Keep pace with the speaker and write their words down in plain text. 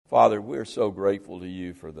Father, we're so grateful to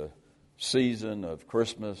you for the season of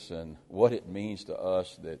Christmas and what it means to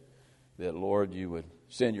us that Lord, you would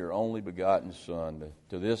send your only begotten Son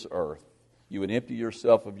to this earth. You would empty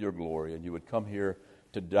yourself of your glory, and you would come here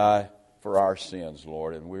to die for our sins,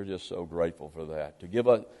 Lord. And we're just so grateful for that.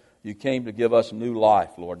 You came to give us new life,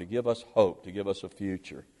 Lord, to give us hope, to give us a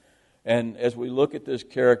future. And as we look at this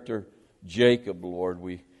character, Jacob, Lord,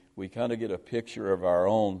 we kind of get a picture of our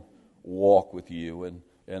own walk with you and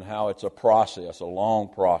how it's a process, a long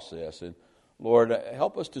process. And Lord,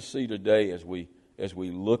 help us to see today as we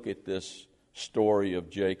look at this story of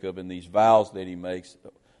Jacob and these vows that he makes,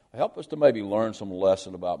 help us to maybe learn some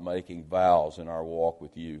lesson about making vows in our walk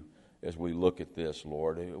with you as we look at this,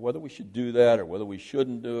 Lord. Whether we should do that or whether we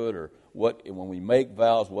shouldn't do it, or when we make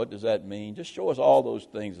vows, what does that mean? Just show us all those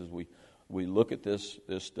things as we look at this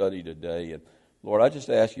study today. And Lord, I just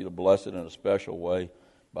ask you to bless it in a special way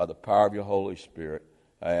by the power of your Holy Spirit.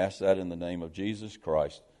 I ask that in the name of Jesus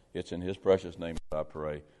Christ. It's in his precious name that I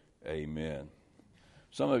pray. Amen.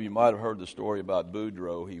 Some of you might have heard the story about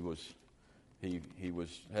Boudreaux. He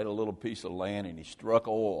had a little piece of land and he struck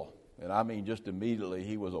oil. And I mean just immediately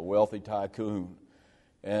he was a wealthy tycoon.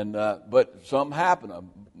 And but something happened. A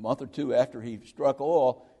month or two after he struck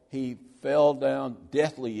oil, he fell down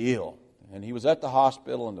deathly ill. And he was at the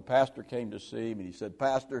hospital, and the pastor came to see him, and he said,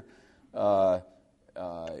 "Pastor,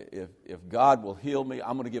 if God will heal me,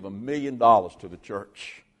 I'm going to give $1 million to the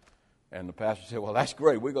church." And the pastor said, "Well, that's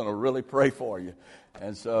great. We're going to really pray for you."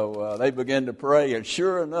 And so they began to pray, and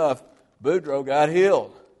sure enough, Boudreaux got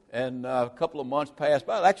healed. And a couple of months passed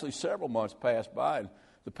by, actually several months passed by, and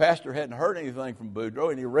the pastor hadn't heard anything from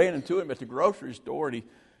Boudreaux, and he ran into him at the grocery store, and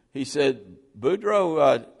he said,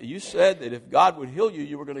 "Boudreaux, you said that if God would heal you,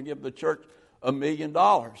 you were going to give the church $1 million,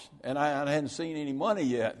 and I hadn't seen any money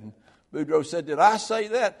yet." And Boudreaux said, "Did I say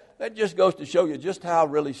that? That just goes to show you just how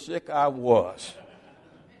really sick I was."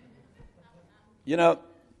 You know,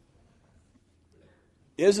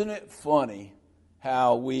 isn't it funny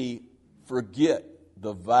how we forget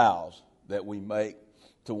the vows that we make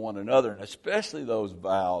to one another, and especially those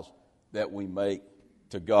vows that we make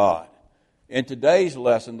to God? In today's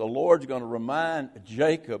lesson, the Lord's going to remind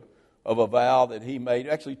Jacob of a vow that he made,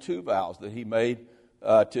 actually two vows that he made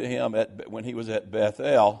to him when he was at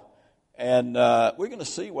Bethel. And we're going to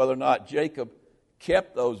see whether or not Jacob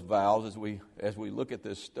kept those vows as we look at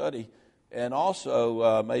this study, and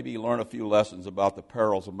also maybe learn a few lessons about the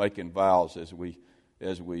perils of making vows as we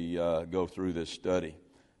go through this study.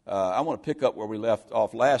 I want to pick up where we left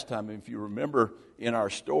off last time. If you remember in our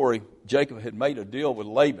story, Jacob had made a deal with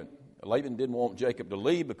Laban. Laban didn't want Jacob to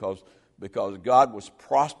leave because God was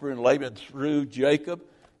prospering Laban through Jacob.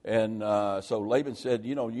 And so Laban said,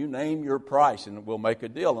 you name your price and we'll make a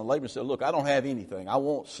deal. And Laban said, "Look, I don't have anything. I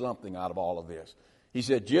want something out of all of this." He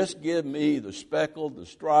said, "Just give me the speckled, the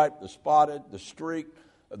striped, the spotted, the streaked,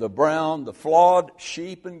 the brown, the flawed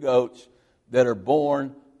sheep and goats that are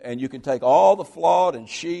born. And you can take all the flawed and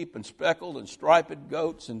sheep and speckled and striped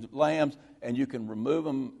goats and lambs, and you can remove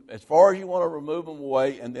them as far as you want to remove them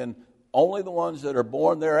away. And then only the ones that are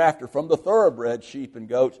born thereafter from the thoroughbred sheep and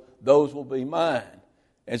goats, those will be mine."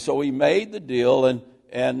 And so he made the deal,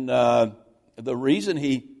 and the reason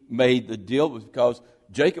he made the deal was because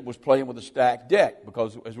Jacob was playing with a stacked deck,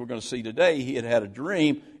 because as we're going to see today, he had a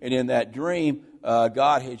dream, and in that dream,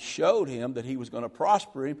 God had showed him that he was going to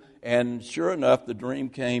prosper him, and sure enough, the dream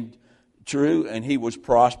came true, and he was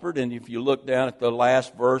prospered. And if you look down at the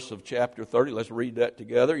last verse of chapter 30, let's read that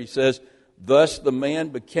together. He says, "Thus the man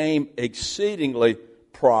became exceedingly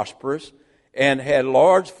prosperous, and had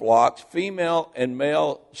large flocks, female and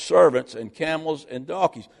male servants, and camels and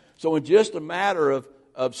donkeys." So in just a matter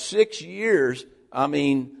of 6 years,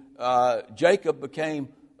 Jacob became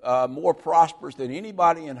more prosperous than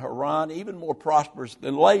anybody in Haran, even more prosperous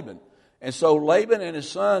than Laban. And so Laban and his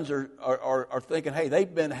sons are thinking, hey,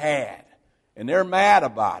 they've been had, and they're mad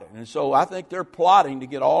about it. And so I think they're plotting to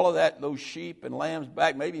get all of those sheep and lambs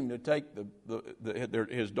back, maybe even to take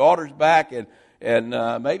his daughters back, and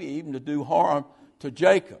maybe even to do harm to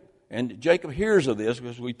Jacob. And Jacob hears of this,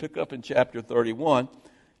 because we pick up in chapter 31.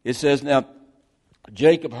 It says, "Now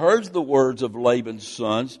Jacob heard the words of Laban's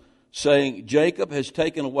sons, saying, Jacob has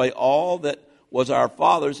taken away all that was our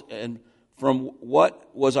father's, and from what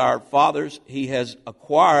was our father's he has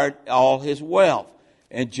acquired all his wealth.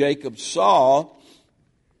 And Jacob saw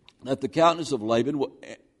that the countenance of Laban,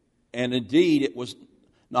 and indeed it was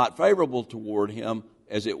not favorable toward him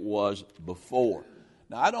as it was before."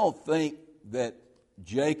 Now, I don't think that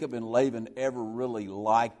Jacob and Laban ever really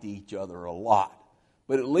liked each other a lot,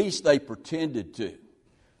 but at least they pretended to.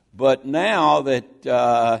 But now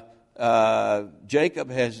that Jacob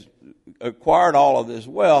has acquired all of this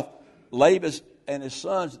wealth, Laban and his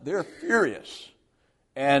sons, they're furious.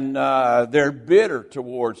 And they're bitter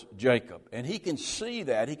towards Jacob. And he can see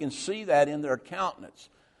that. He can see that in their countenance.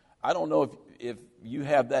 I don't know if you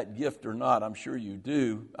have that gift or not. I'm sure you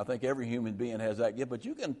do. I think every human being has that gift. But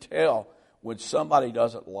you can tell when somebody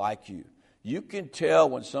doesn't like you. You can tell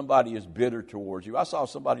when somebody is bitter towards you. I saw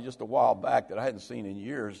somebody just a while back that I hadn't seen in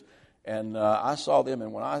years. And I saw them,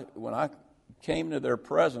 and when I came to their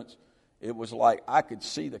presence, it was like I could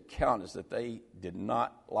see the countenance that they did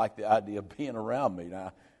not like the idea of being around me.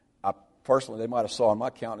 Now, I personally, they might have saw in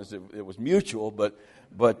my countenance it was mutual, but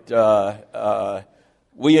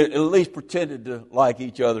we at least pretended to like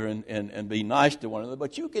each other and be nice to one another.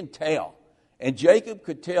 But you can tell, and Jacob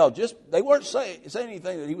could tell. They weren't saying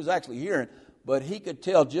anything that he was actually hearing, but he could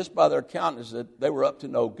tell just by their countenance that they were up to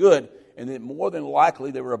no good, and that more than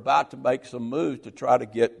likely they were about to make some moves to try to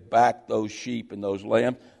get back those sheep and those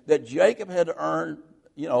lambs that Jacob had earned,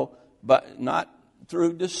 but not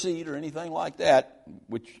through deceit or anything like that,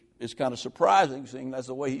 which is kind of surprising, seeing that's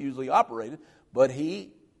the way he usually operated. But he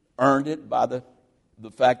earned it by the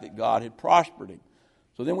fact that God had prospered him.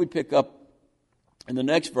 So then we pick up in the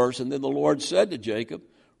next verse, and then the Lord said to Jacob,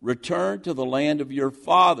 "Return to the land of your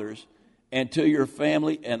fathers and to your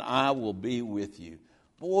family, and I will be with you."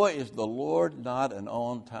 Boy, is the Lord not an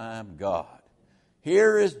on-time God.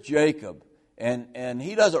 Here is Jacob. And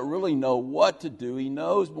he doesn't really know what to do. He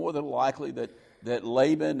knows more than likely that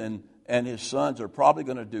Laban and his sons are probably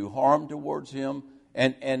going to do harm towards him.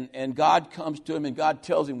 And God comes to him and God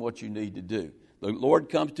tells him what you need to do. The Lord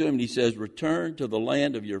comes to him and he says, "Return to the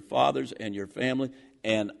land of your fathers and your family,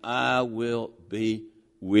 and I will be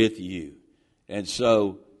with you." And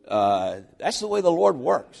so that's the way the Lord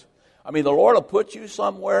works. I mean, the Lord will put you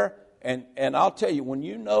somewhere, and I'll tell you, when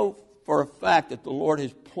you know for a fact that the Lord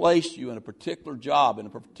has placed you in a particular job, in a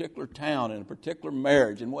particular town, in a particular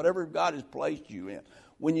marriage, in whatever God has placed you in,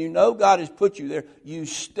 when you know God has put you there, you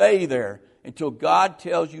stay there until God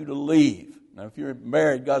tells you to leave. Now, if you're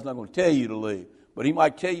married, God's not going to tell you to leave, but He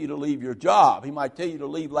might tell you to leave your job. He might tell you to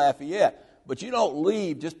leave Lafayette. But you don't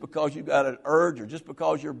leave just because you got an urge or just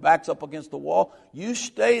because your back's up against the wall. You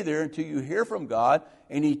stay there until you hear from God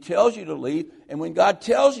and He tells you to leave. And when God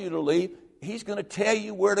tells you to leave, He's going to tell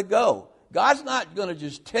you where to go. God's not going to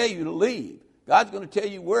just tell you to leave. God's going to tell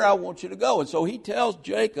you where I want you to go. And so He tells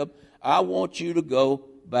Jacob, "I want you to go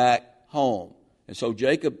back home." And so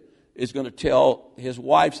Jacob is going to tell his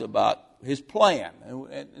wives about his plan.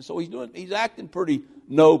 And so he's acting pretty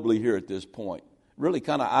nobly here at this point. Really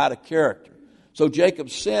kind of out of character. So Jacob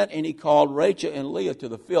sent and he called Rachel and Leah to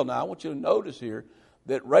the field. Now I want you to notice here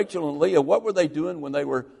that Rachel and Leah, what were they doing when they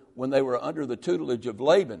were under the tutelage of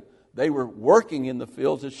Laban? They were working in the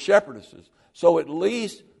fields as shepherdesses. So at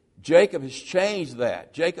least Jacob has changed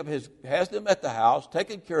that. Jacob has them at the house,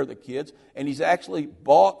 taken care of the kids, and he's actually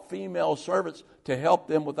bought female servants to help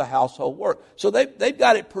them with the household work. So they've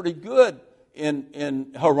got it pretty good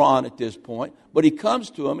in Haran at this point. But he comes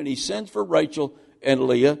to them and he sends for Rachel and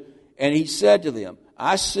Leah, and he said to them,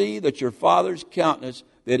 "I see that your father's countenance,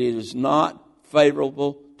 that it is not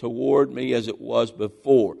favorable toward me as it was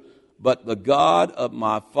before. But the God of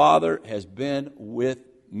my father has been with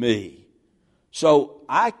me." So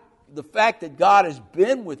the fact that God has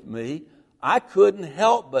been with me, I couldn't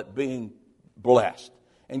help but being blessed.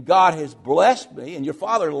 And God has blessed me, and your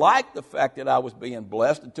father liked the fact that I was being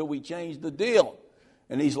blessed until we changed the deal.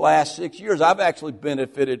 In these last 6 years, I've actually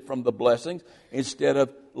benefited from the blessings instead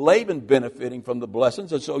of Laban benefiting from the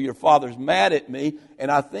blessings. And so your father's mad at me, and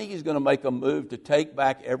I think he's going to make a move to take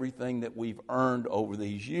back everything that we've earned over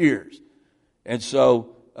these years. And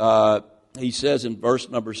so he says in verse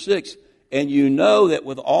number 6, "And you know that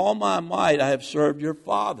with all my might I have served your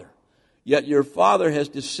father. Yet your father has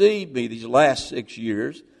deceived me these last 6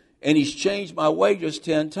 years, and he's changed my wages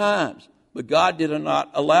 10 times. But God did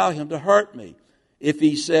not allow him to hurt me. If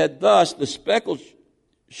he said thus, the speckled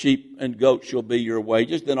sheep and goats shall be your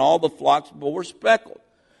wages, then all the flocks bore speckled.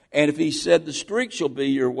 And if he said the streak shall be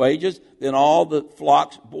your wages, then all the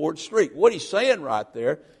flocks bore streak." What he's saying right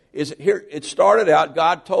there is, here it started out,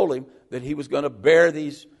 God told him that he was going to bear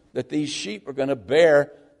that these sheep are going to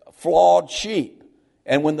bear flawed sheep.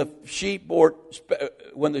 And when the sheep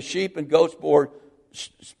and goats bore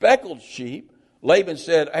speckled sheep, Laban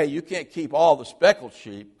said, "Hey, you can't keep all the speckled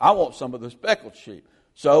sheep. I want some of the speckled sheep."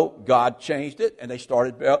 So God changed it, and they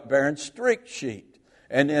started bearing streaked sheep.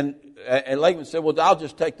 And Laban said, "Well, I'll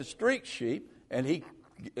just take the streaked sheep." And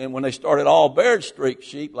when they started all bearing streaked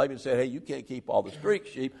sheep, Laban said, "Hey, you can't keep all the streaked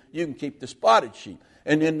sheep. You can keep the spotted sheep."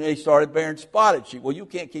 And then they started bearing spotted sheep. "Well, you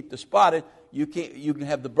can't keep the spotted. you can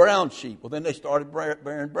have the brown sheep. Well, then they started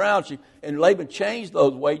bearing brown sheep. And Laban changed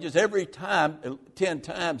those wages every time, 10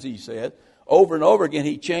 times, he said. Over and over again,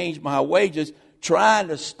 he changed my wages, trying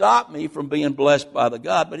to stop me from being blessed by the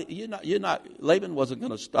God. But Laban wasn't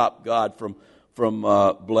going to stop God from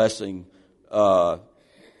blessing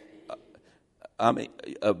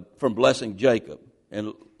from blessing Jacob.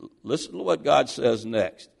 And listen to what God says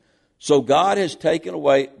next. So God has taken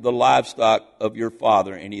away the livestock of your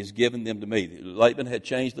father, and he has given them to me. Laban had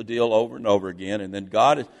changed the deal over and over again, and then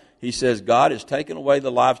he says, God has taken away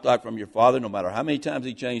the livestock from your father, no matter how many times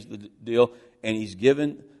he changed the deal, and he's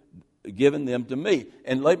given them to me.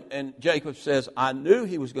 And Jacob says, I knew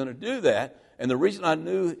he was going to do that, and the reason I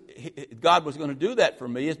knew God was going to do that for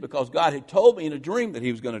me is because God had told me in a dream that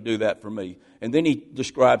he was going to do that for me. And then he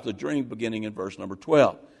describes the dream beginning in verse number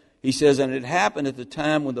 12. He says, and it happened at the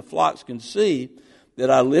time when the flocks conceived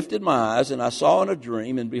that I lifted my eyes, and I saw in a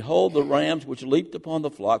dream, and behold, the rams which leaped upon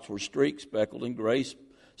the flocks were streaked, speckled, and gray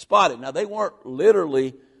spotted. Now, they weren't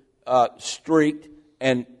literally streaked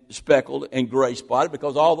and speckled and gray spotted,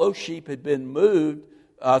 because all those sheep had been moved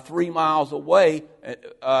 3 miles away,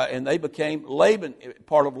 and they became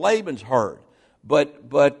part of Laban's herd.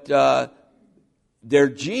 But their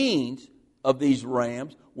genes of these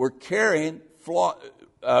rams were carrying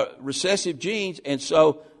recessive genes, and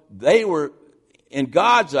so they were, in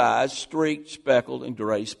God's eyes, streaked, speckled, and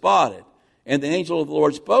gray spotted. And the angel of the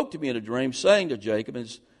Lord spoke to me in a dream, saying to Jacob,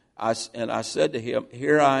 and I said to him,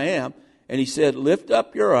 here I am. And he said, lift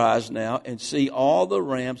up your eyes now and see all the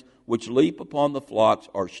rams which leap upon the flocks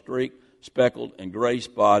are streaked, speckled, and gray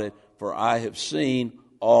spotted, for I have seen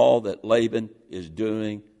all that Laban is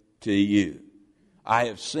doing to you. I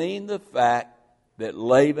have seen the fact that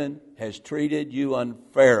Laban has treated you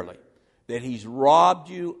unfairly, that he's robbed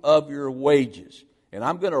you of your wages. And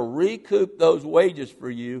I'm going to recoup those wages for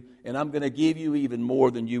you, and I'm going to give you even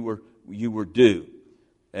more than you were due.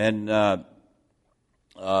 And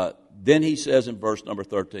then he says in verse number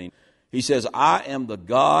 13, he says, I am the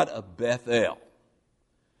God of Bethel.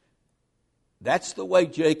 That's the way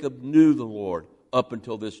Jacob knew the Lord up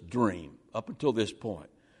until this dream, up until this point.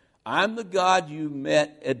 I'm the God you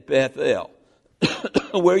met at Bethel,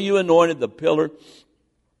 where you anointed the pillar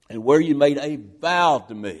and where you made a vow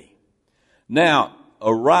to me. Now,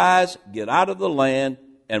 arise, get out of the land,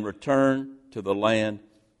 and return to the land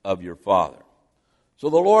of your father. So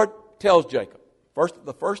the Lord tells Jacob,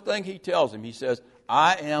 the first thing he tells him, he says,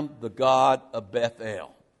 I am the God of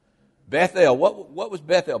Bethel. Bethel, what was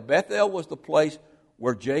Bethel? Bethel was the place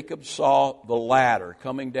where Jacob saw the ladder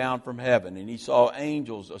coming down from heaven, and he saw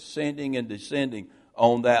angels ascending and descending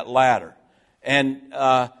on that ladder. And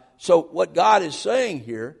so what God is saying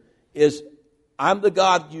here is, I'm the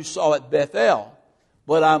God you saw at Bethel,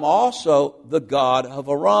 but I'm also the God of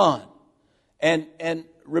Haran. And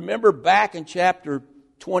remember back in chapter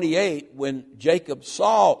 28, when Jacob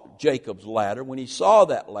saw Jacob's ladder, when he saw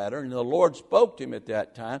that ladder, and the Lord spoke to him at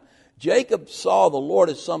that time, Jacob saw the Lord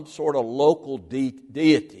as some sort of local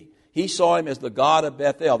deity. He saw him as the God of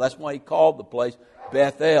Bethel. That's why he called the place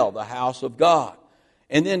Bethel, the house of God.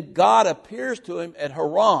 And then God appears to him at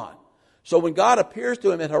Haran. So when God appears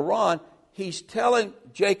to him at Haran, he's telling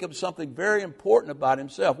Jacob something very important about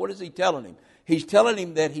himself. What is he telling him? He's telling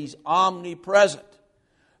him that he's omnipresent.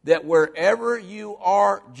 That wherever you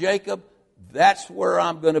are, Jacob, that's where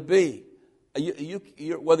I'm going to be.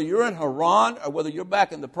 Whether you're in Haran, or whether you're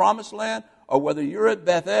back in the Promised Land, or whether you're at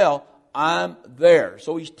Bethel, I'm there.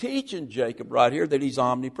 So he's teaching Jacob right here that he's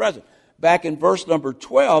omnipresent. Back in verse number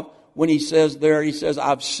 12, when he says,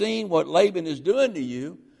 I've seen what Laban is doing to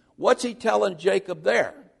you, what's he telling Jacob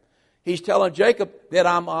there? He's telling Jacob that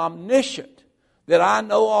I'm omniscient, that I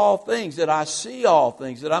know all things, that I see all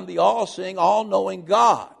things, that I'm the all-seeing, all-knowing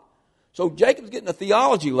God. So Jacob's getting a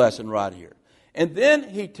theology lesson right here. And then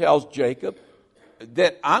he tells Jacob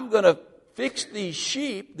that I'm going to fix these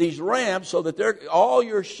sheep, these rams, so that all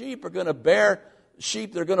your sheep are going to bear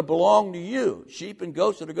sheep that are going to belong to you, sheep and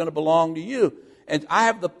goats that are going to belong to you. And I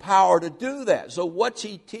have the power to do that. So what's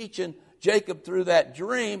he teaching Jacob through that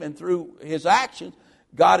dream and through his actions?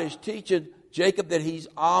 God is teaching Jacob that he's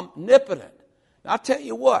omnipotent. Now, I'll tell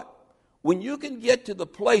you what, when you can get to the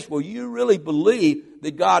place where you really believe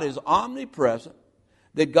that God is omnipresent,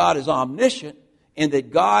 that God is omniscient, and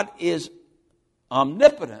that God is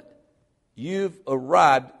omnipotent, you've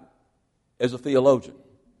arrived as a theologian.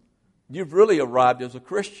 You've really arrived as a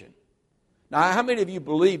Christian. Now, how many of you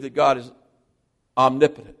believe that God is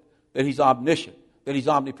omnipotent, that he's omniscient, that he's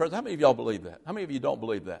omnipresent? How many of y'all believe that? How many of you don't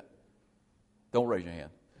believe that? Don't raise your hand.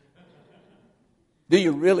 Do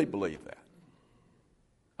you really believe that?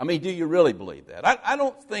 I mean, do you really believe that? I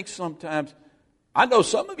don't think sometimes, I know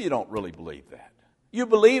some of you don't really believe that. You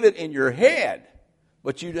believe it in your head,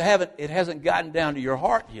 but it hasn't gotten down to your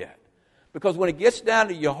heart yet. Because when it gets down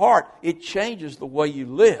to your heart, it changes the way you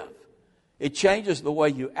live. It changes the way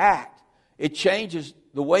you act. It changes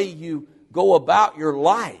the way you go about your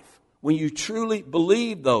life when you truly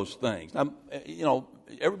believe those things. Now,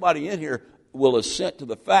 everybody in here will assent to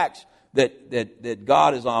the facts that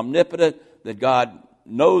God is omnipotent, that God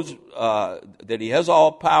knows that He has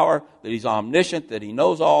all power, that He's omniscient, that He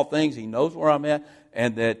knows all things, He knows where I'm at,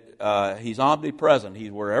 and that He's omnipresent.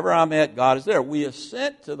 He's wherever I'm at, God is there. We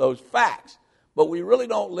assent to those facts, but we really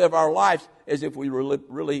don't live our lives as if we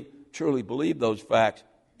really truly believe those facts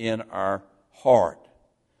in our heart.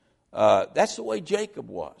 That's the way Jacob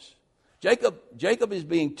was. Jacob is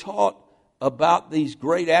being taught about these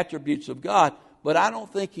great attributes of God, but I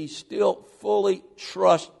don't think he still fully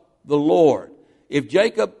trusts the Lord. If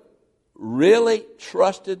Jacob really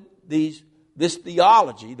trusted this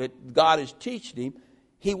theology that God is teaching him,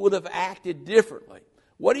 he would have acted differently.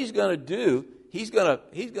 What he's going to do, he's going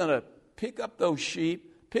to pick up those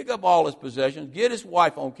sheep, pick up all his possessions, get his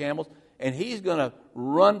wife on camels, and he's going to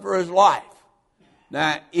run for his life.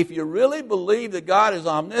 Now, if you really believe that God is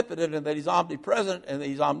omnipotent and that He's omnipresent and that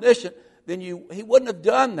He's omniscient, then He wouldn't have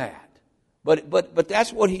done that. But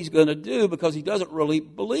that's what he's going to do because he doesn't really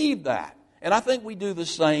believe that. And I think we do the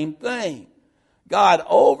same thing. God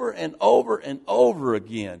over and over and over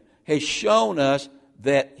again has shown us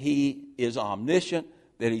that He is omniscient,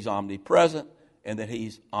 that He's omnipresent, and that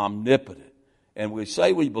He's omnipotent. And we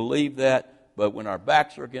say we believe that, but when our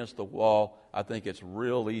backs are against the wall, I think it's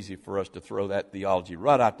real easy for us to throw that theology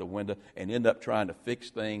right out the window and end up trying to fix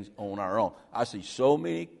things on our own. I see so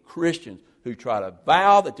many Christians who try to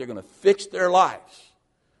vow that they're going to fix their lives.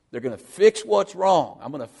 They're going to fix what's wrong.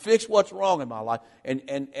 I'm going to fix what's wrong in my life. And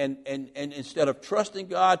instead of trusting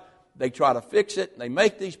God, they try to fix it. And they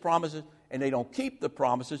make these promises, and they don't keep the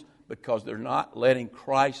promises because they're not letting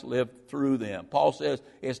Christ live through them. Paul says,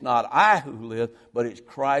 it's not I who live, but it's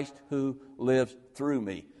Christ who lives through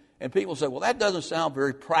me. And people say, well, that doesn't sound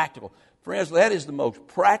very practical. Friends, that is the most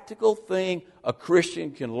practical thing a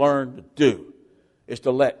Christian can learn to do, is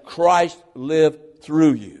to let Christ live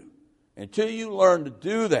through you. Until you learn to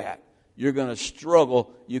do that, you're going to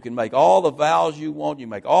struggle. You can make all the vows you want, you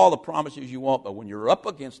make all the promises you want, but when you're up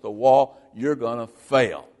against the wall, you're going to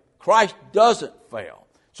fail. Christ doesn't fail.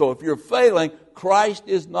 So if you're failing, Christ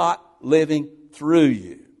is not living through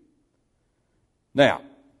you. Now,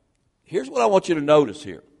 here's what I want you to notice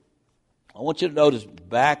here. I want you to notice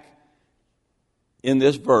back in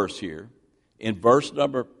this verse here, in verse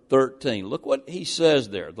number 13. Look what he says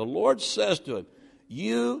there. The Lord says to him,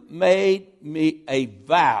 you made me a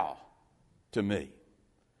vow to me.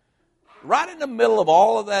 Right in the middle of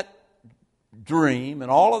all of that dream and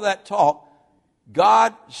all of that talk,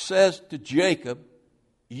 God says to Jacob,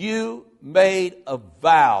 you made a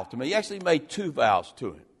vow to me. He actually made two vows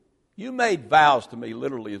to him. You made vows to me,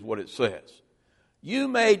 literally is what it says. You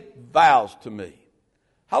made vows to me.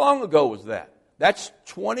 How long ago was that? That's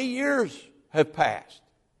 20 years have passed.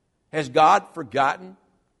 Has God forgotten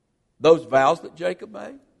those vows that Jacob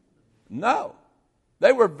made? No.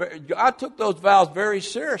 God took those vows very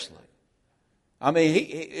seriously. I mean,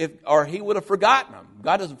 he would have forgotten them.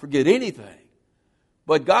 God doesn't forget anything.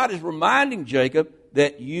 But God is reminding Jacob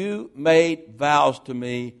that you made vows to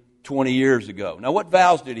me 20 years ago. Now, what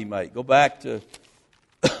vows did he make? Go back to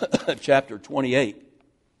chapter 28.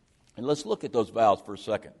 And let's look at those vows for a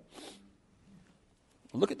second.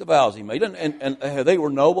 Look at the vows he made. And they were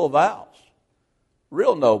noble vows.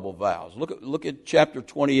 Real noble vows. Look at chapter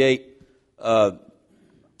 28, down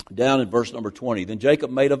in verse number 20. Then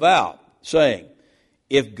Jacob made a vow, saying,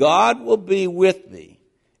 if God will be with me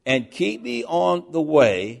and keep me on the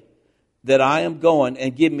way that I am going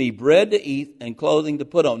and give me bread to eat and clothing to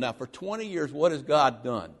put on. Now, for 20 years, what has God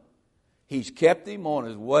done? He's kept him on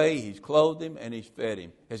his way, he's clothed him, and he's fed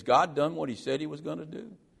him. Has God done what he said he was going to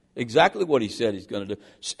do? Exactly what he said he's going to do.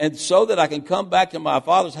 And so that I can come back to my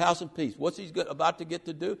father's house in peace. What's he about to get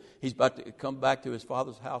to do? He's about to come back to his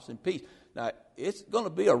father's house in peace. Now, it's going to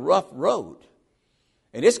be a rough road.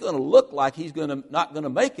 And it's going to look like he's not going to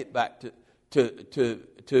make it back to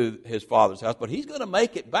his father's house, but he's going to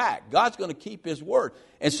make it back. God's going to keep his word.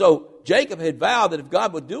 And so Jacob had vowed that if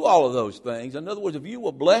God would do all of those things, in other words, if you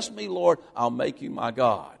will bless me, Lord, I'll make you my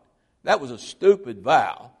God. That was a stupid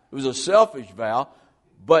vow. It was a selfish vow,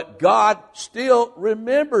 but God still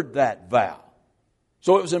remembered that vow.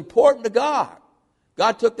 So it was important to God.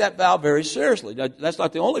 God took that vow very seriously. Now, that's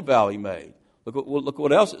not the only vow he made. Look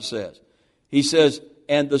what else it says. He says,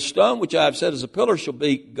 And the stone which I have set as a pillar shall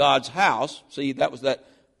be God's house. See, that was that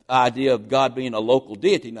idea of God being a local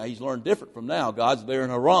deity. Now, he's learned different from now. God's there in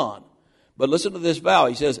Haran. But listen to this vow.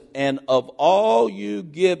 He says, and of all you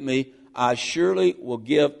give me, I surely will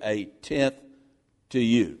give a tenth to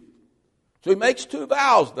you. So he makes two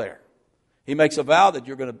vows there. He makes a vow that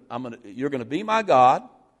you're going to be my God,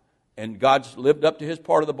 and God's lived up to his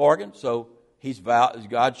part of the bargain. So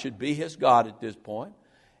God should be his God at this point.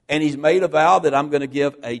 And he's made a vow that I'm going to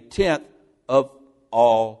give a tenth of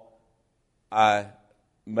all I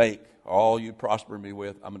make, all you prosper me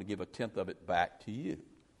with. I'm going to give a tenth of it back to you.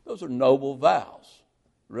 Those are noble vows.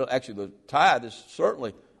 Actually, the tithe is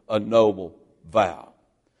certainly a noble vow.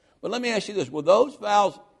 But let me ask you this. Were those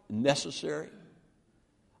vows necessary?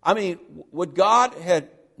 I mean, would God have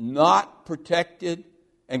not protected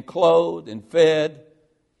and clothed and fed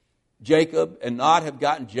Jacob and not have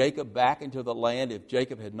gotten Jacob back into the land if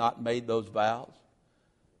Jacob had not made those vows?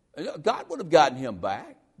 God would have gotten him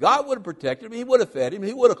back. God would have protected him. He would have fed him.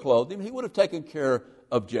 He would have clothed him. He would have taken care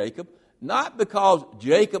of Jacob. Not because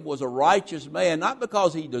Jacob was a righteous man, not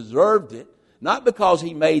because he deserved it, not because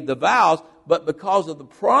he made the vows, but because of the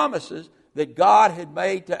promises that God had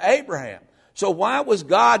made to Abraham. So why was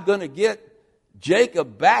God going to get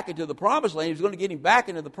Jacob back into the promised land? He was going to get him back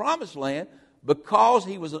into the promised land because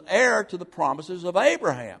he was an heir to the promises of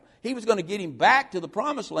Abraham. He was going to get him back to the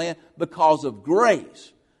promised land because of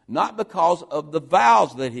grace, not because of the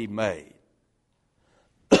vows that he made.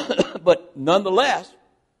 But nonetheless,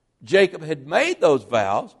 Jacob had made those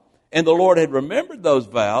vows, and the Lord had remembered those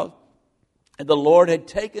vows, and the Lord had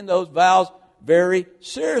taken those vows very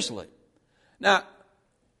seriously. Now,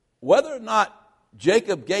 whether or not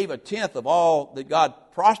Jacob gave a tenth of all that God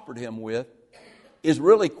prospered him with is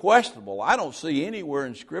really questionable. I don't see anywhere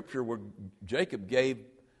in Scripture where Jacob gave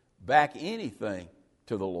back anything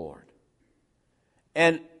to the Lord.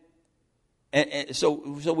 And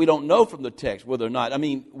so we don't know from the text whether or not. I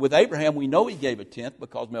mean, with Abraham, we know he gave a tenth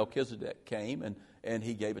because Melchizedek came and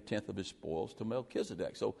he gave a tenth of his spoils to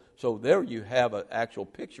Melchizedek. So there you have an actual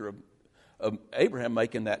picture of Abraham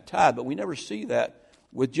making that tithe, but we never see that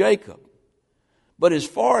with Jacob. But as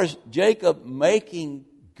far as Jacob making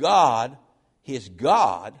God his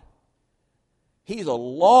God, he's a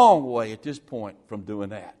long way at this point from doing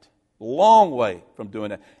that. Long way from doing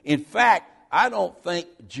that. In fact, I don't think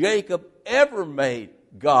Jacob ever made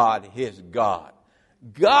God his God.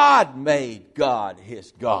 God made God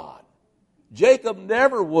his God. Jacob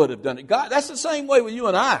never would have done it. God, that's the same way with you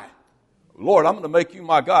and I. Lord, I'm going to make you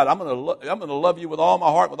my God. I'm going to love you with all my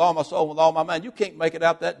heart, with all my soul, with all my mind. You can't make it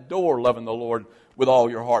out that door loving the Lord with all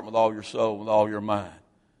your heart, with all your soul, with all your mind.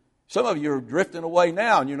 Some of you are drifting away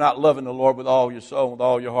now and you're not loving the Lord with all your soul, with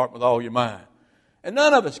all your heart, with all your mind. And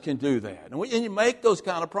none of us can do that. And when you make those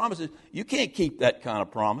kind of promises, you can't keep that kind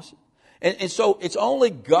of promise. And so it's only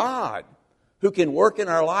God who can work in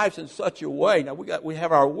our lives in such a way. Now we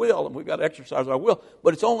have our will and we've got to exercise our will,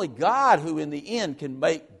 but it's only God who in the end can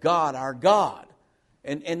make God our God.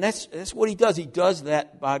 And that's what he does. He does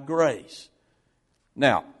that by grace.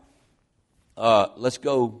 Now, let's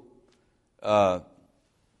go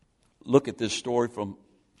look at this story from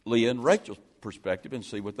Leah and Rachel's perspective and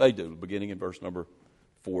see what they do, beginning in verse number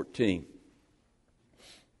 14.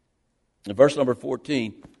 In verse number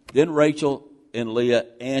 14, then Rachel and Leah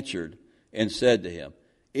answered and said to him,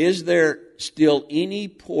 is there still any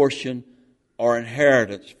portion or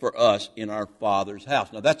inheritance for us in our father's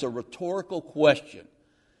house? Now that's a rhetorical question.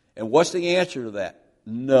 And what's the answer to that?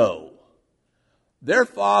 No. Their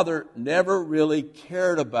father never really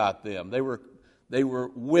cared about them. They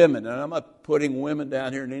were women, and I'm not putting women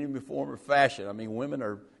down here in any form or fashion. I mean, women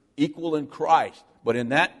are equal in Christ. But in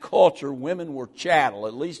that culture, women were chattel,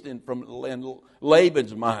 at least in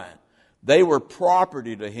Laban's mind. They were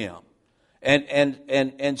property to him.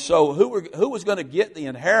 And so who was going to get the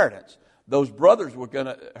inheritance? Their brothers were going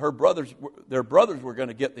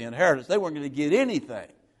to get the inheritance. They weren't going to get anything.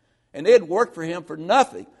 And they had worked for him for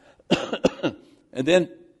nothing. And then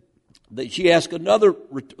they ask another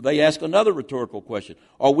rhetorical question.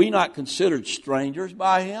 Are we not considered strangers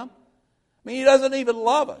by him? I mean, he doesn't even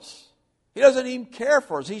love us. He doesn't even care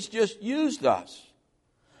for us. He's just used us.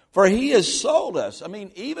 For he has sold us. I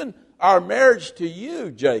mean, even our marriage to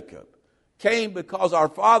you, Jacob, came because our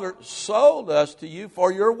father sold us to you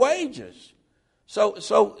for your wages.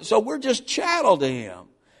 So we're just chattel to him.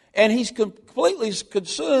 And he's completely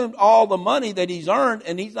consumed all the money that he's earned,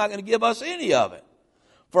 and he's not going to give us any of it.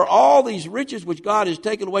 For all these riches which God has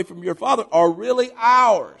taken away from your father are really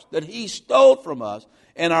ours, that he stole from us,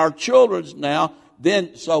 and our children's now.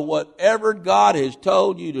 Then, so whatever God has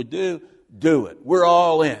told you to do, do it. We're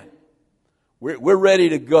all in. We're ready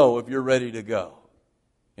to go if you're ready to go.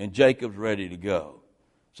 And Jacob's ready to go.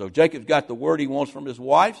 So Jacob's got the word he wants from his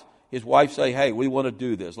wife. His wife say, hey, we want to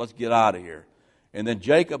do this. Let's get out of here. And then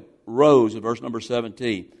Jacob rose in verse number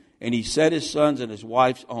 17. And he set his sons and his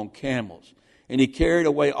wives on camels. And he carried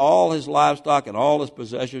away all his livestock and all his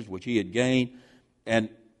possessions which he had gained. And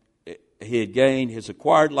he had gained his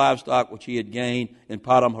acquired livestock which he had gained in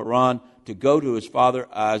Padam Haran to go to his father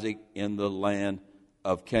Isaac in the land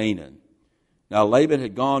of Canaan. Now Laban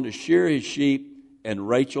had gone to shear his sheep, and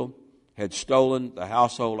Rachel had stolen the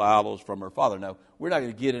household idols from her father. Now, we're not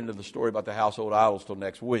going to get into the story about the household idols till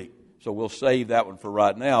next week, so we'll save that one for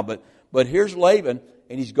right now. But here's Laban,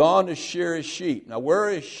 and he's gone to shear his sheep. Now, where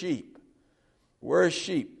are his sheep? Where are his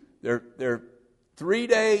sheep? They're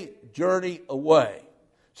 3-day journey away.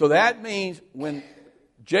 So that means when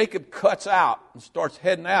Jacob cuts out and starts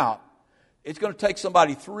heading out, it's going to take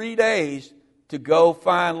somebody 3 days to go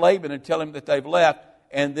find Laban and tell him that they've left,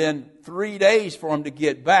 and then 3 days for him to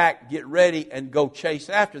get back, get ready, and go chase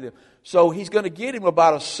after them. So he's going to get him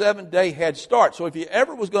about a 7-day head start. So if he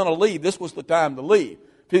ever was going to leave, this was the time to leave.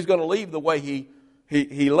 If he's going to leave the way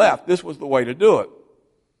he left, this was the way to do it.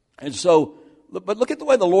 And so, but look at the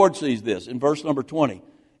way the Lord sees this in verse number 20.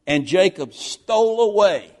 And Jacob stole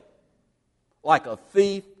away like a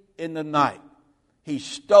thief in the night. He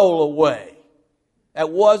stole away. That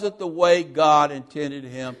wasn't the way God intended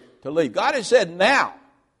him to leave. God had said, now,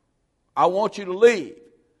 I want you to leave.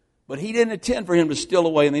 But he didn't intend for him to steal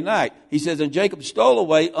away in the night. He says, and Jacob stole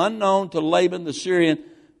away unknown to Laban the Syrian,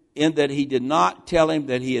 in that he did not tell him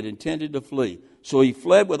that he had intended to flee. So he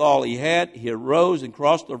fled with all he had. He arose and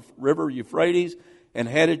crossed the river Euphrates and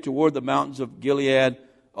headed toward the mountains of Gilead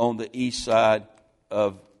on the east side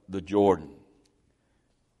of the Jordan.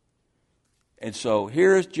 And so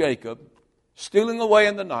here is Jacob stealing away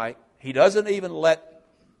in the night. He doesn't even let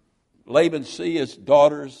Laban see his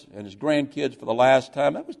daughters and his grandkids for the last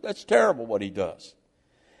time. That's terrible what he does.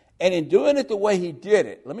 And in doing it the way he did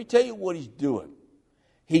it, let me tell you what he's doing.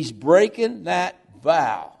 He's breaking that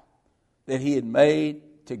vow that he had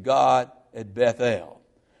made to God at Bethel.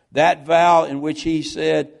 That vow in which he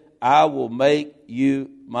said, I will make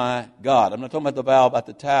you my God. I'm not talking about the vow about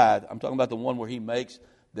the tithe. I'm talking about the one where he makes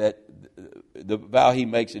that, the vow he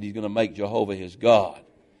makes that he's going to make Jehovah his God.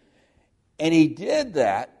 And he did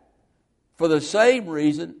that for the same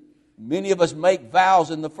reason many of us make vows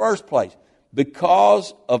in the first place,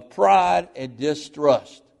 because of pride and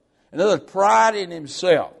distrust. In other words, pride in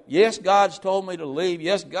himself. Yes, God's told me to leave.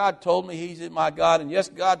 Yes, God told me he's my God. And yes,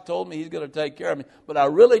 God told me he's going to take care of me. But I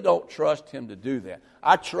really don't trust him to do that.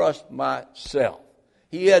 I trust myself.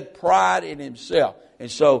 He had pride in himself. And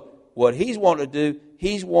so what he's wanting to do,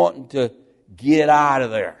 he's wanting to get out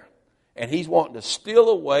of there. And he's wanting to steal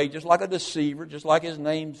away just like a deceiver, just like his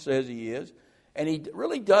name says he is. And he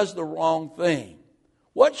really does the wrong thing.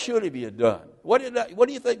 What should he have done? What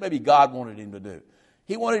do you think maybe God wanted him to do?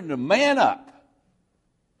 He wanted him to man up.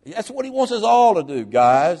 That's what he wants us all to do,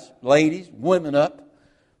 guys, ladies, women up.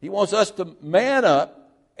 He wants us to man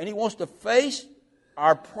up, and he wants to face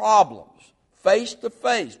our problems, face to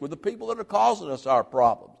face with the people that are causing us our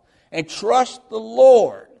problems, and trust the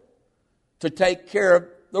Lord to take care of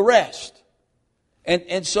the rest.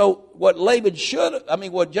 And so what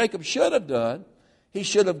Jacob should have done, he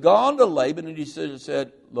should have gone to Laban and he should have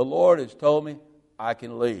said, the Lord has told me I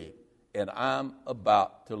can leave, and I'm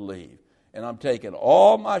about to leave. And I'm taking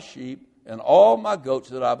all my sheep and all my goats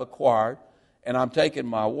that I've acquired, and I'm taking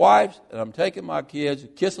my wives and I'm taking my kids,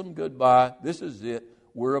 kiss them goodbye. This is it.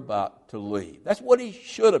 We're about to leave. That's what he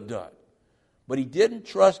should have done. But he didn't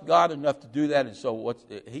trust God enough to do that, and so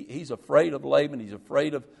he's afraid of Laban. He's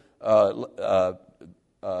afraid of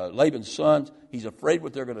Laban's sons. He's afraid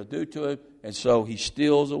what they're going to do to him, and so he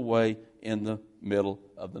steals away in the middle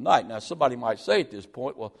of the night. Now, somebody might say at this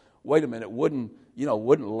point, well, wait a minute, wouldn't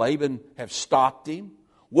Laban have stopped him?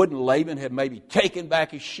 Wouldn't Laban have maybe taken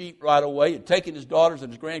back his sheep right away and taken his daughters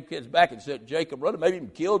and his grandkids back and said, Jacob, run, maybe even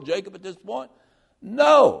killed Jacob at this point?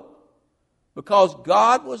 No, because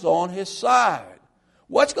God was on his side.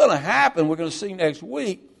 What's going to happen, we're going to see next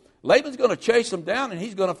week, Laban's going to chase him down and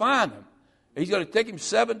he's going to find him. He's going to take him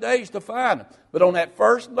 7 days to find him. But on that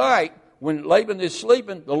first night, when Laban is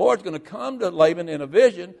sleeping, the Lord's going to come to Laban in a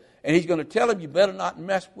vision, and he's going to tell him, you better not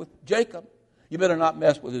mess with Jacob. You better not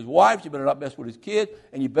mess with his wives. You better not mess with his kids.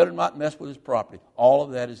 And you better not mess with his property. All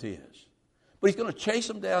of that is his. But he's going to chase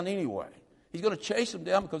him down anyway. He's going to chase him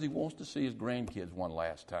down because he wants to see his grandkids one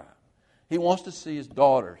last time. He wants to see his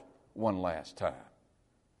daughters one last time.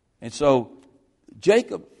 And so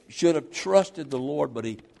Jacob should have trusted the Lord, but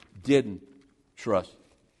he didn't trust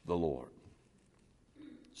the Lord.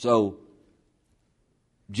 So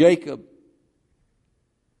Jacob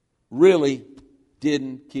really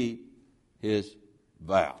didn't keep his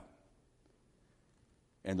vow.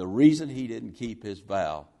 And the reason he didn't keep his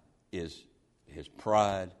vow is his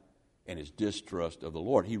pride and his distrust of the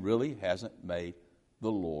Lord. He really hasn't made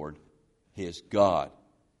the Lord his God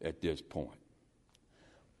at this point.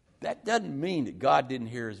 That doesn't mean that God didn't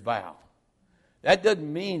hear his vow. That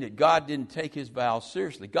doesn't mean that God didn't take his vow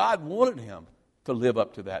seriously. God wanted him to live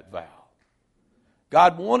up to that vow.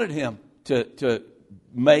 God wanted him to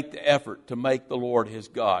make the effort to make the Lord his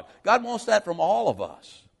God. God wants that from all of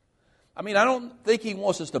us. I mean, I don't think he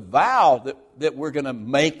wants us to vow that we're going to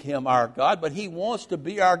make him our God, but he wants to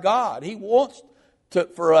be our God. He wants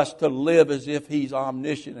for us to live as if he's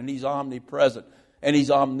omniscient and he's omnipresent and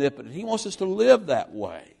he's omnipotent. He wants us to live that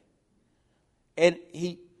way. And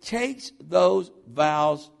he takes those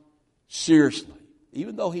vows seriously.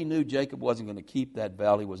 Even though he knew Jacob wasn't going to keep that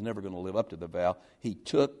vow, he was never going to live up to the vow, he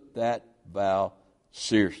took that vow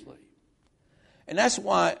seriously. And that's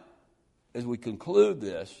why, as we conclude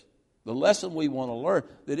this, the lesson we want to learn,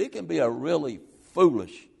 that it can be a really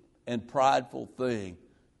foolish and prideful thing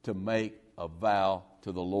to make a vow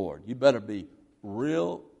to the Lord. You better be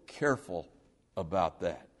real careful about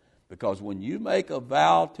that. Because when you make a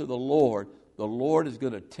vow to the Lord is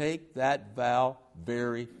going to take that vow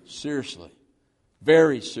very seriously.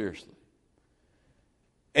 Very seriously.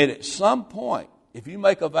 And at some point, if you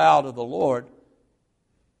make a vow to the Lord,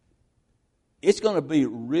 it's going to be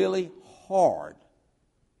really hard.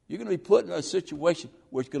 You're going to be put in a situation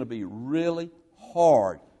where it's going to be really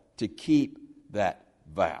hard to keep that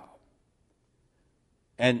vow.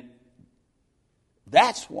 And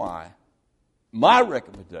that's why my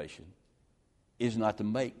recommendation is not to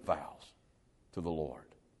make vows to the Lord.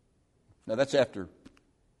 Now, that's after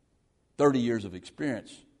 30 years of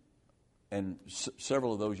experience and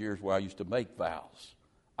several of those years where I used to make vows.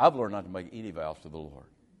 I've learned not to make any vows to the Lord.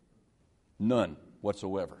 None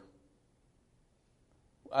whatsoever.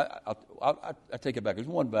 I take it back. There's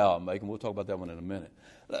one vow I'm making. We'll talk about that one in a minute.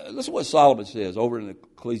 Listen to what Solomon says over in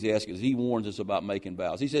Ecclesiastes. He warns us about making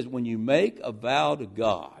vows. He says, when you make a vow to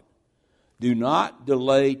God, do not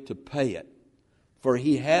delay to pay it, for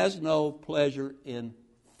he has no pleasure in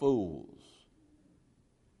fools.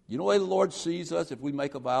 You know the way the Lord sees us if we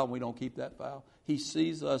make a vow and we don't keep that vow? He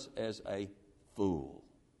sees us as a fool.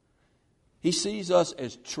 He sees us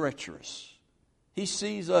as treacherous. He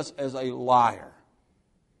sees us as a liar,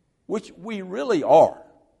 which we really are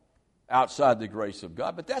outside the grace of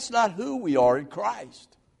God. But that's not who we are in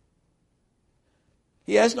Christ.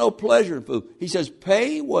 He has no pleasure in food. He says,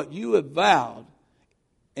 pay what you have vowed.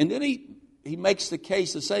 And then he makes the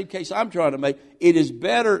case, the same case I'm trying to make. It is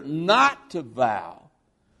better not to vow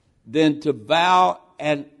than to vow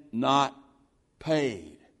and not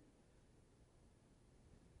paid.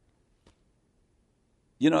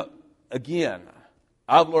 You know, again,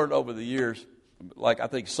 I've learned over the years, like I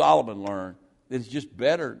think Solomon learned, that it's just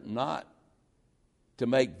better not to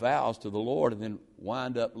make vows to the Lord and then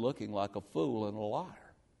wind up looking like a fool and a liar.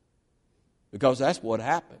 Because that's what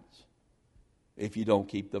happens if you don't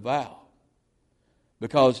keep the vow.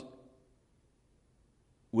 Because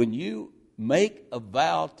when you make a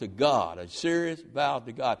vow to God, a serious vow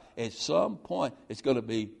to God, at some point it's going to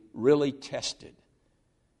be really tested.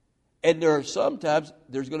 And sometimes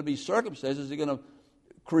there's going to be circumstances that are going to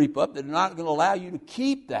creep up that are not going to allow you to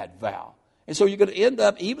keep that vow. And so you're going to end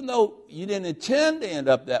up, even though you didn't intend to end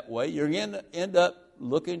up that way, you're going to end up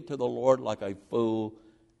looking to the Lord like a fool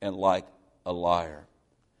and like a liar.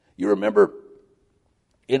 You remember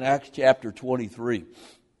in Acts chapter 23,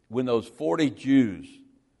 when those 40 Jews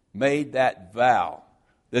made that vow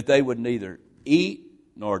that they would neither eat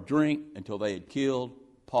nor drink until they had killed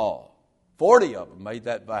Paul. 40 of them made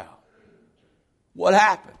that vow. What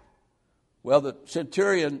happened? Well, the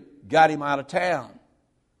centurion got him out of town.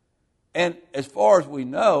 And as far as we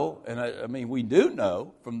know, and I mean we do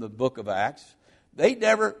know from the book of Acts, they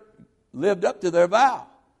never lived up to their vow.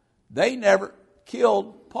 They never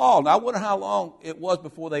killed Paul. Now I wonder how long it was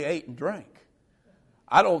before they ate and drank.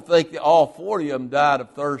 I don't think that all 40 of them died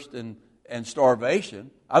of thirst and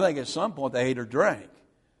starvation. I think at some point they ate or drank.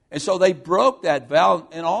 And so they broke that vow,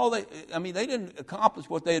 and they didn't accomplish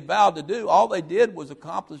what they had vowed to do. All they did was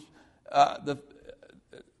accomplish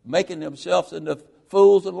making themselves into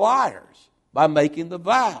fools and liars by making the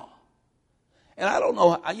vow. And I don't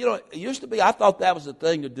know, it used to be, I thought that was the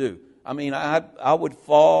thing to do. I mean, I would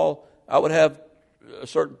fall, I would have a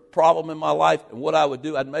certain problem in my life, and what I would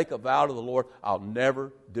do, I'd make a vow to the Lord, I'll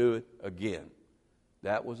never do it again.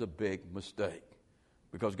 That was a big mistake.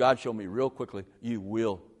 Because God showed me real quickly, you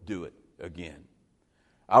will do it again.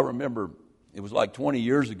 I remember it was like 20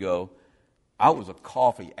 years ago, I was a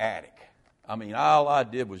coffee addict. I mean, all I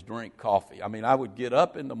did was drink coffee. I mean, I would get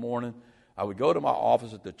up in the morning, I would go to my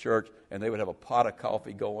office at the church, and they would have a pot of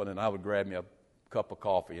coffee going, and I would grab me a cup of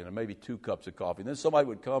coffee and maybe 2 cups of coffee. And then somebody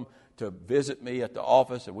would come to visit me at the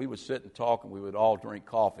office, and we would sit and talk, and we would all drink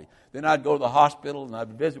coffee. Then I'd go to the hospital, and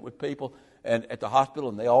I'd visit with people and at the hospital,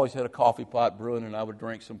 and they always had a coffee pot brewing, and I would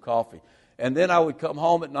drink some coffee. And then I would come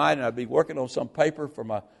home at night, and I'd be working on some paper for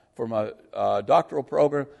my doctoral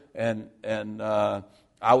program, and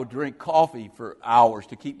I would drink coffee for hours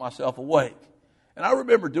to keep myself awake. And I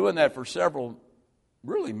remember doing that for several,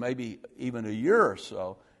 really maybe even a year or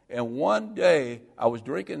so. And one day I was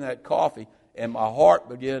drinking that coffee and my heart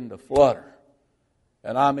began to flutter.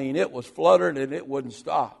 And I mean, it was fluttering and it wouldn't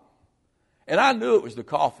stop. And I knew it was the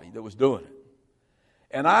coffee that was doing it.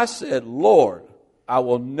 And I said, Lord, I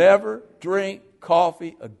will never drink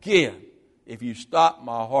coffee again if you stop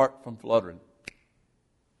my heart from fluttering.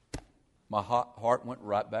 My heart went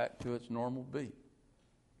right back to its normal beat.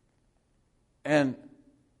 And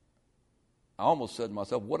I almost said to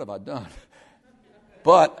myself, what have I done?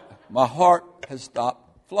 But my heart has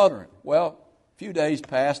stopped fluttering. Well, a few days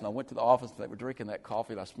passed, and I went to the office, and they were drinking that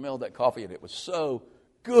coffee, and I smelled that coffee, and it was so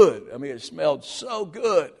good. I mean, it smelled so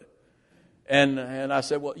good. And I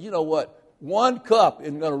said, well, you know what? 1 cup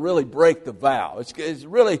isn't going to really break the vow. It's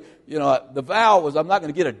really, the vow was I'm not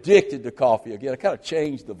going to get addicted to coffee again. I kind of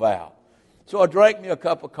changed the vow. So I drank me a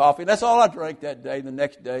cup of coffee, and that's all I drank that day. The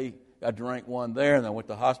next day, I drank one there, and I went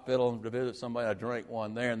to the hospital to visit somebody. I drank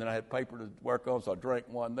one there, and then I had paper to work on, so I drank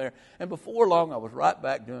one there. And before long, I was right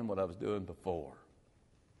back doing what I was doing before.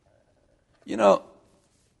 The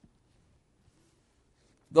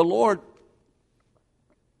Lord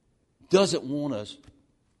doesn't want us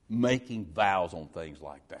making vows on things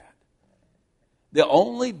like that. The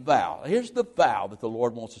only vow, here's the vow that the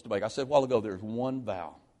Lord wants us to make. I said a while ago, there's one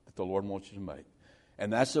vow that the Lord wants you to make,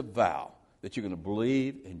 and that's a vow that you're going to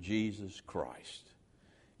believe in Jesus Christ.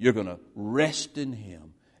 You're going to rest in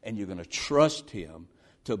Him, and you're going to trust Him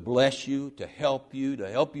to bless you, to help you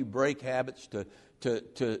break habits, to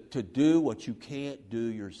do what you can't do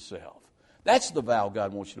yourself. That's the vow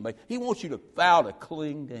God wants you to make. He wants you to vow to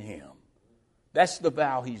cling to Him. That's the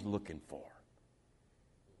vow He's looking for.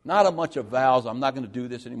 Not a bunch of vows, I'm not going to do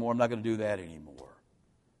this anymore, I'm not going to do that anymore.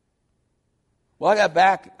 Well, I got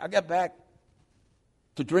back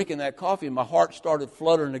to drinking that coffee, and my heart started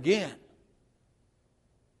fluttering again.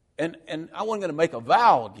 And I wasn't going to make a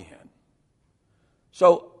vow again.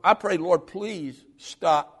 So I prayed, Lord, please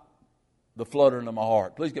stop the fluttering of my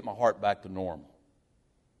heart. Please get my heart back to normal.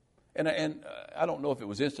 And I don't know if it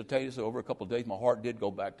was instantaneous. Over a couple of days, my heart did go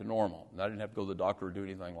back to normal. And I didn't have to go to the doctor or do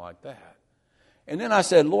anything like that. And then I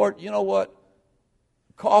said, Lord, you know what?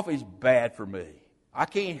 Coffee's bad for me. I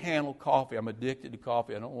can't handle coffee. I'm addicted to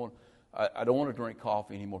coffee. I don't want to drink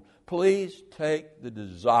coffee anymore. Please take the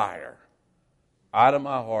desire out of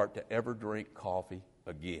my heart to ever drink coffee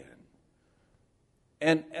again.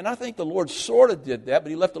 And I think the Lord sort of did that, but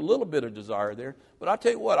He left a little bit of desire there. But I'll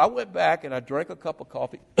tell you what, I went back and I drank a cup of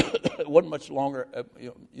coffee. It wasn't much longer,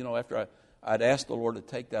 after I'd asked the Lord to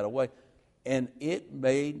take that away. And it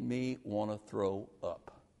made me want to throw up.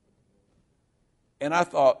 And I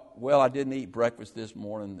thought, well, I didn't eat breakfast this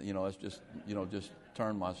morning. It's just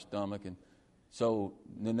turned my stomach. And so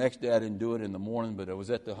the next day I didn't do it in the morning, but I was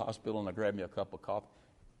at the hospital and I grabbed me a cup of coffee.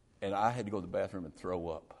 And I had to go to the bathroom and throw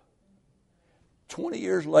up. 20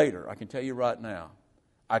 years later, I can tell you right now,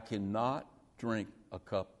 I cannot drink a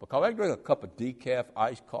cup of coffee. I can drink a cup of decaf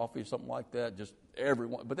iced coffee or something like that, just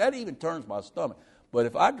everyone. But that even turns my stomach. But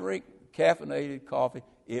if I drink caffeinated coffee,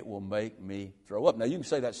 it will make me throw up. Now, you can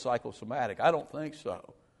say that's psychosomatic. I don't think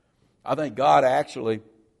so. I think God actually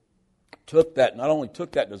not only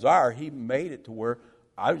took that desire, He made it to where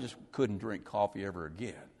I just couldn't drink coffee ever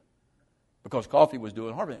again because coffee was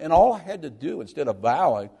doing harm. And all I had to do, instead of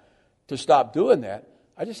vowing to stop doing that,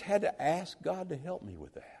 I just had to ask God to help me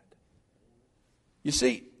with that. You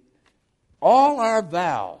see, all our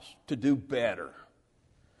vows to do better,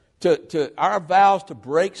 to our vows to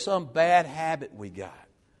break some bad habit we got,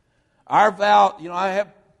 our vow, I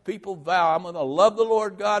have people vow, I'm going to love the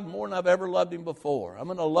Lord God more than I've ever loved Him before. I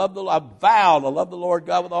vow to love the Lord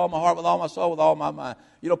God with all my heart, with all my soul, with all my mind.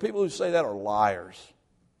 People who say that are liars.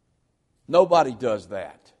 Nobody does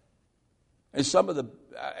that. And some of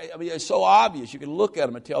it's so obvious. You can look at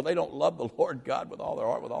them and tell they don't love the Lord God with all their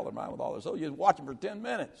heart, with all their mind, with all their soul. You just watch them for 10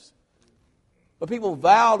 minutes. But people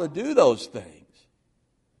vow to do those things.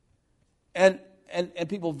 And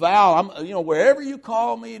people vow, wherever you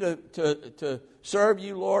call me to serve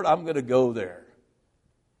you, Lord, I'm going to go there.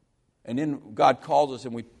 And then God calls us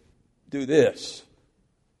and we do this.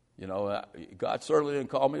 You know, God certainly didn't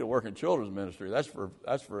call me to work in children's ministry. That's for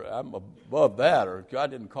I'm above that. Or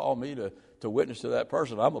God didn't call me to witness to that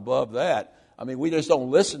person. I'm above that. I mean, we just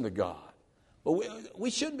don't listen to God. But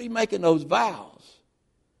we shouldn't be making those vows.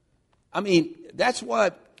 I mean, that's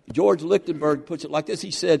why George Lichtenberg puts it like this.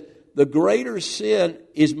 He said, the greater sin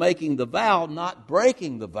is making the vow, not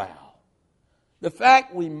breaking the vow. The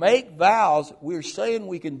fact we make vows, we're saying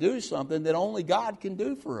we can do something that only God can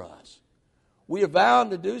do for us. We are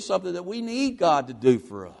vowing to do something that we need God to do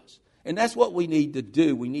for us. And that's what we need to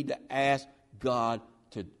do. We need to ask God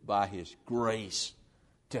to, by His grace,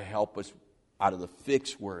 to help us out of the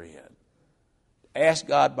fix we're in. Ask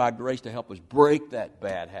God by grace to help us break that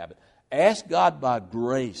bad habit. Ask God by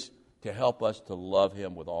grace to help us to love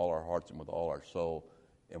Him with all our hearts and with all our soul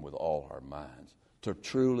and with all our minds. To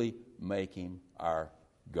truly make Him our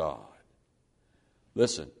God.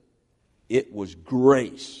 Listen, it was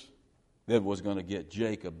grace that was going to get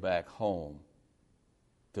Jacob back home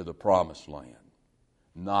to the promised land,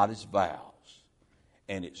 not his vows.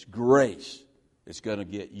 And it's grace that's going to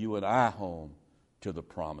get you and I home to the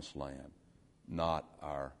promised land, not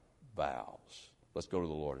our vows. Let's go to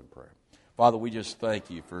the Lord in prayer. Father, we just thank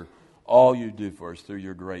You for all You do for us through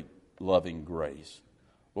Your great loving grace.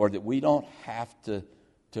 Lord, that we don't have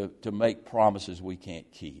to make promises we can't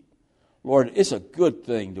keep. Lord, it's a good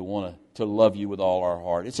thing to want to love You with all our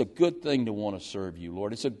heart. It's a good thing to want to serve You,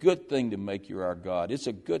 Lord. It's a good thing to make You our God. It's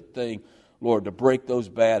a good thing, Lord, to break those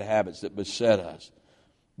bad habits that beset us.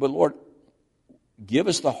 But, Lord, give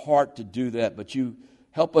us the heart to do that, but You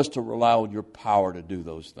help us to rely on Your power to do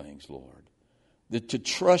those things, Lord. To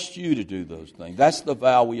trust You to do those things. That's the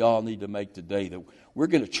vow we all need to make today, that we're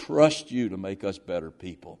going to trust You to make us better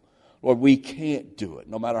people. Lord, we can't do it.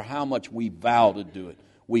 No matter how much we vow to do it,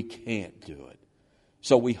 we can't do it.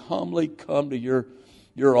 So we humbly come to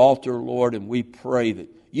your altar, Lord, and we pray that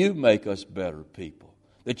You make us better people.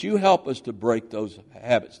 That You help us to break those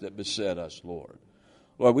habits that beset us, Lord.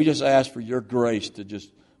 Lord, we just ask for Your grace to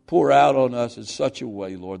just pour out on us in such a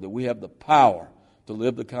way, Lord, that we have the power to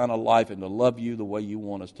live the kind of life and to love You the way You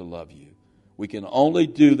want us to love You. We can only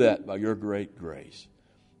do that by Your great grace.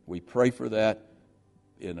 We pray for that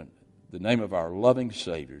in the name of our loving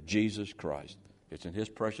Savior, Jesus Christ. It's in His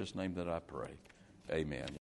precious name that I pray. Amen.